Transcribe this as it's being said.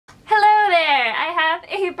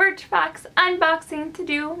Birchbox unboxing to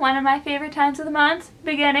do, one of my favorite times of the month,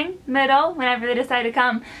 beginning, middle, whenever they decide to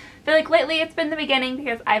come. I feel like lately it's been the beginning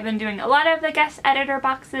because I've been doing a lot of the guest editor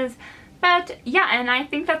boxes, but yeah, and I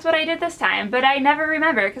think that's what I did this time, but I never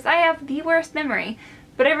remember because I have the worst memory.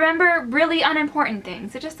 But I remember really unimportant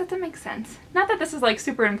things. It just doesn't make sense. Not that this is like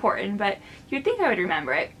super important, but you'd think I would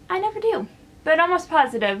remember it. I never do. But almost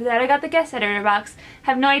positive that I got the guest editor box.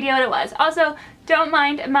 Have no idea what it was. Also, don't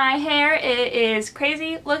mind my hair. It is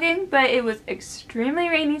crazy looking, but it was extremely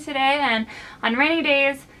rainy today, and on rainy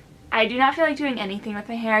days, I do not feel like doing anything with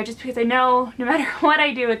my hair just because I know no matter what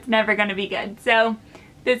I do, it's never going to be good. So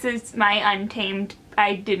this is my untamed,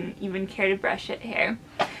 I didn't even care to brush it hair.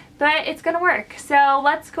 But it's gonna work. So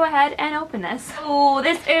let's go ahead and open this. Oh,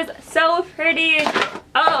 this is so pretty.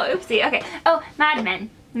 Oh, oopsie. Okay. Oh,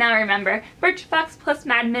 Madmen. Now I remember. Birchbox plus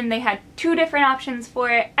Madmen, they had two different options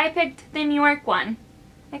for it. I picked the New York one.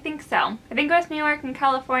 I think so. I think it was New York and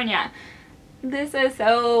California. This is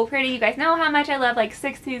so pretty. You guys know how much I love like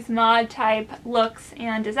 60s mod type looks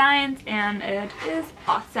and designs, and it is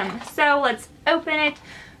awesome. So let's open it.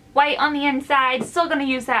 White on the inside. Still gonna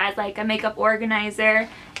use that as like a makeup organizer.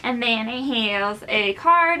 And then it has a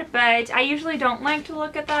card, but I usually don't like to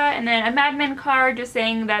look at that. And then a Mad Men card just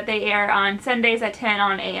saying that they air on Sundays at 10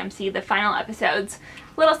 on AMC, the final episodes.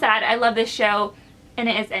 A little sad. I love this show and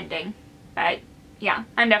it is ending. But yeah,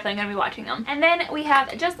 I'm definitely going to be watching them. And then we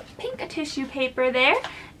have just pink tissue paper there.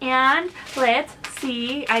 And let's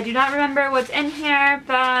see. I do not remember what's in here,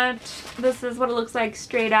 but this is what it looks like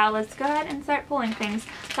straight out. Let's go ahead and start pulling things.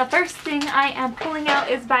 The first thing I am pulling out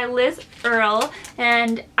is by Liz Earle,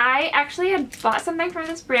 and I actually had bought something from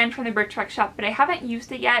this brand from the Birchbox shop, but I haven't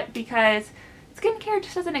used it yet because skincare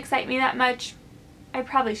just doesn't excite me that much. I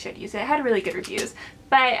probably should use it. It had really good reviews,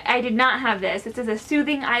 but I did not have this. This is a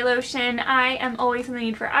soothing eye lotion. I am always in the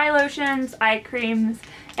need for eye lotions, eye creams.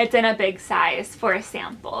 It's in a big size for a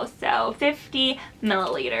sample, so 50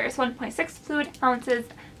 milliliters, 1.6 fluid ounces.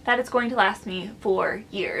 That is going to last me for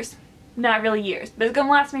years. Not really years, but it's going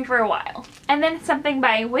to last me for a while. And then something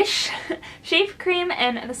by Wish Shave Cream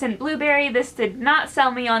and the scent Blueberry. This did not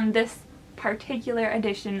sell me on this particular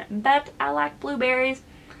edition, but I like blueberries.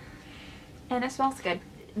 And it smells good.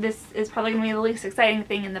 This is probably going to be the least exciting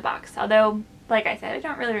thing in the box, although, like I said, I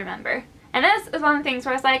don't really remember. And this is one of the things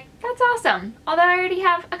where I was like, that's awesome, although I already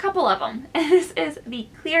have a couple of them. And this is the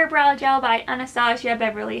Clear Brow Gel by Anastasia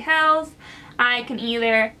Beverly Hills. I can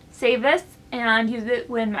either save this and use it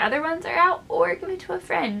when my other ones are out, or give it to a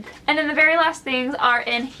friend. And then the very last things are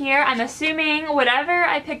in here. I'm assuming whatever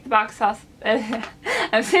I picked the box off I'm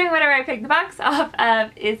assuming whatever I picked the box off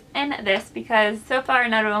of is in this, because so far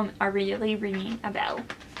none of them are really ringing a bell.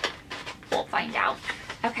 We'll find out.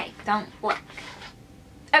 Okay, don't look.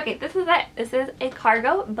 Okay, this is it. This is a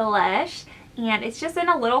cargo blush, and it's just in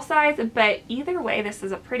a little size, but either way, this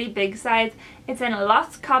is a pretty big size. It's in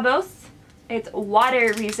Los Cabos. It's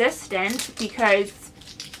water resistant because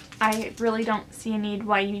I really don't see a need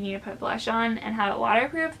why you need to put blush on and have it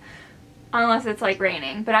waterproof unless it's like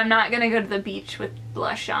raining. But I'm not gonna go to the beach with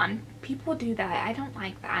blush on. People do that. I don't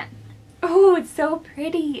like that. Oh, it's so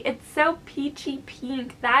pretty. It's so peachy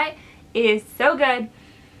pink. That is so good.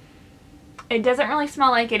 It doesn't really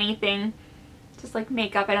smell like anything. Just like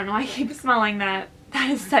makeup. I don't know why I keep smelling that. That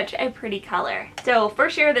is such a pretty color. So for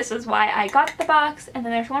sure this is why I got the box. And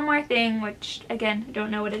then there's one more thing, which again, I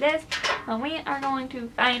don't know what it is. We are going to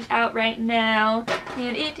find out right now.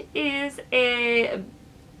 And it is a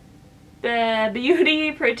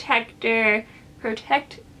Beauty Protector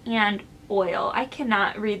Protect and Oil. I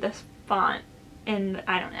cannot read this font and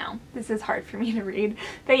I don't know. This is hard for me to read.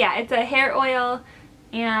 But yeah, it's a hair oil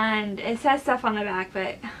and it says stuff on the back,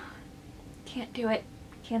 but can't do it.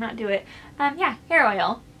 Cannot do it. Yeah, hair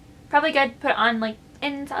oil. Probably good to put on like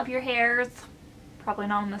ends of your hairs. Probably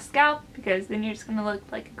not on the scalp because then you're just gonna look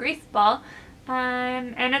like a grease ball.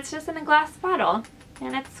 And it's just in a glass bottle.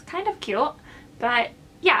 And it's kind of cute. But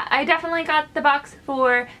yeah, I definitely got the box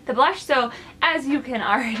for the blush. So as you can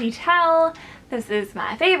already tell, this is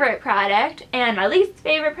my favorite product, and my least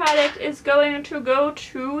favorite product is going to go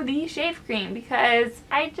to the shave cream because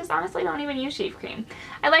I just honestly don't even use shave cream.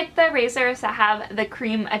 I like the razors that have the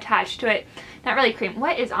cream attached to it. Not really cream.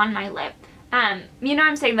 What is on my lip? You know what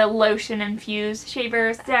I'm saying, the lotion infused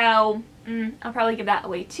shavers. So I'll probably give that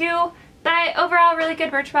away too. But overall, really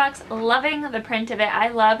good Birchbox. Loving the print of it. I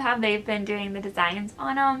love how they've been doing the designs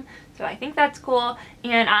on them. So I think that's cool.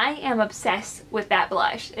 And I am obsessed with that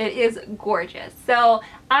blush. It is gorgeous. So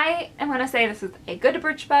I am going to say this is a good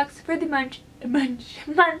Birchbox for the month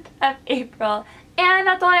month of April. And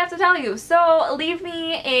that's all I have to tell you. So leave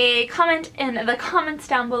me a comment in the comments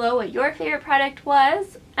down below what your favorite product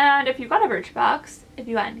was. And if you got a Birchbox, if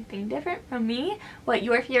you got anything different from me, what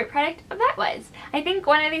your favorite product of that was. I think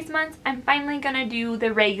one of these months I'm finally gonna do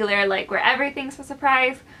the regular, like where everything's a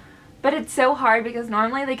surprise. But it's so hard because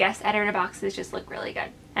normally the guest editor boxes just look really good.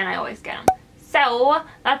 And I always get them. So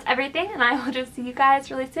that's everything, and I will just see you guys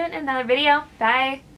really soon in another video. Bye!